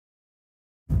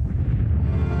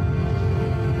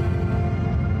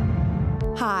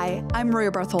Hi, I'm Maria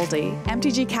Bartholdi,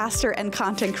 MTG caster and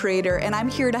content creator, and I'm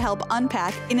here to help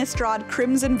unpack Innistrad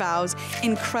Crimson Vow's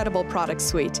incredible product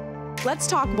suite. Let's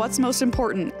talk what's most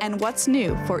important and what's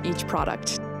new for each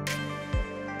product.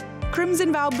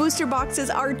 Crimson Vow booster boxes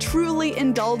are truly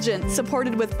indulgent,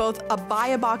 supported with both a buy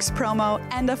a box promo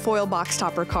and a foil box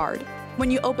topper card. When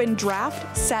you open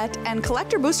draft, set, and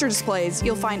collector booster displays,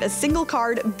 you'll find a single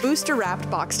card booster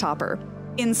wrapped box topper.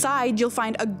 Inside, you'll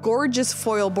find a gorgeous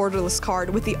foil borderless card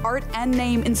with the art and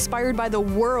name inspired by the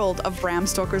world of Bram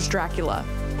Stoker's Dracula.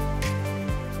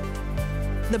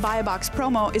 The Buy a Box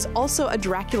promo is also a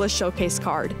Dracula showcase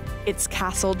card. It's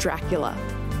Castle Dracula.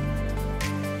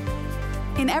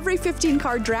 In every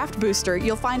 15-card draft booster,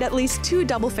 you'll find at least 2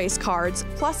 double-faced cards,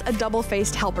 plus a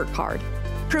double-faced helper card.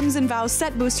 Crimson Vow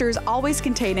set boosters always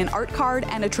contain an art card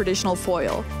and a traditional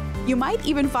foil. You might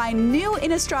even find new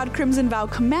Innistrad Crimson Vow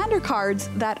Commander cards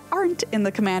that aren't in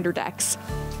the Commander decks.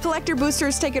 Collector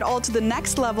boosters take it all to the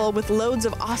next level with loads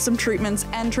of awesome treatments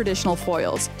and traditional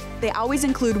foils. They always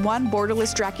include one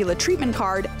borderless Dracula treatment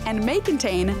card and may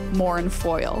contain more in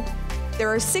foil. There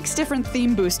are 6 different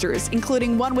theme boosters,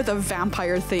 including one with a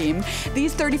vampire theme.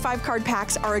 These 35-card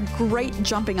packs are a great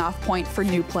jumping-off point for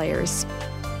new players.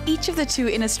 Each of the 2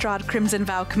 Innistrad Crimson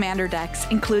Vow Commander decks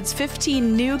includes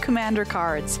 15 new Commander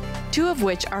cards, 2 of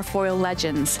which are foil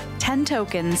legends, 10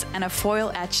 tokens, and a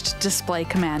foil-etched display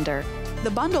Commander.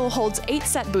 The bundle holds 8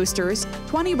 set boosters,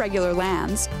 20 regular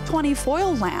lands, 20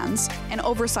 foil lands, an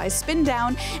oversized spin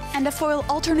down, and a foil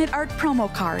alternate art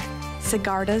promo card,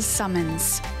 Sigarda's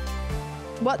Summons.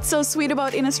 What's so sweet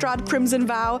about Innistrad Crimson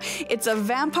Vow? It's a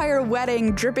vampire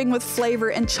wedding dripping with flavor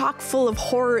and chock full of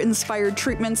horror-inspired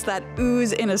treatments that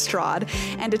ooze Innistrad.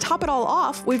 And to top it all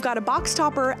off, we've got a box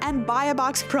topper and buy a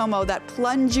box promo that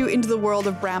plunge you into the world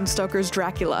of Bram Stoker's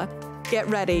Dracula. Get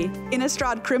ready,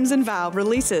 Innistrad Crimson Vow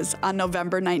releases on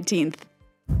November 19th.